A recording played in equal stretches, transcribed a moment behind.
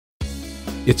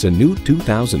It's a new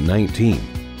 2019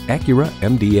 Acura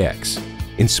MDX.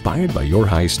 Inspired by your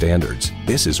high standards,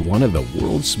 this is one of the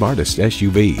world's smartest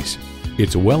SUVs.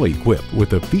 It's well equipped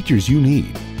with the features you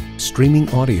need: streaming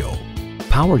audio,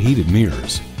 power heated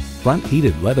mirrors, front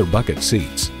heated leather bucket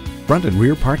seats, front and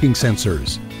rear parking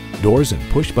sensors, doors and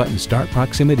push button start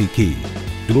proximity key,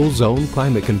 dual zone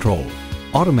climate control,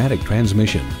 automatic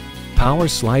transmission, power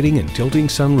sliding and tilting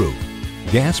sunroof,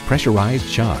 gas pressurized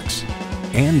shocks,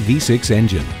 and V6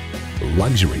 engine.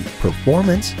 Luxury,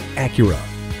 performance, Acura.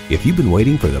 If you've been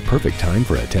waiting for the perfect time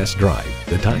for a test drive,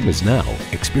 the time is now.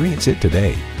 Experience it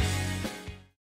today.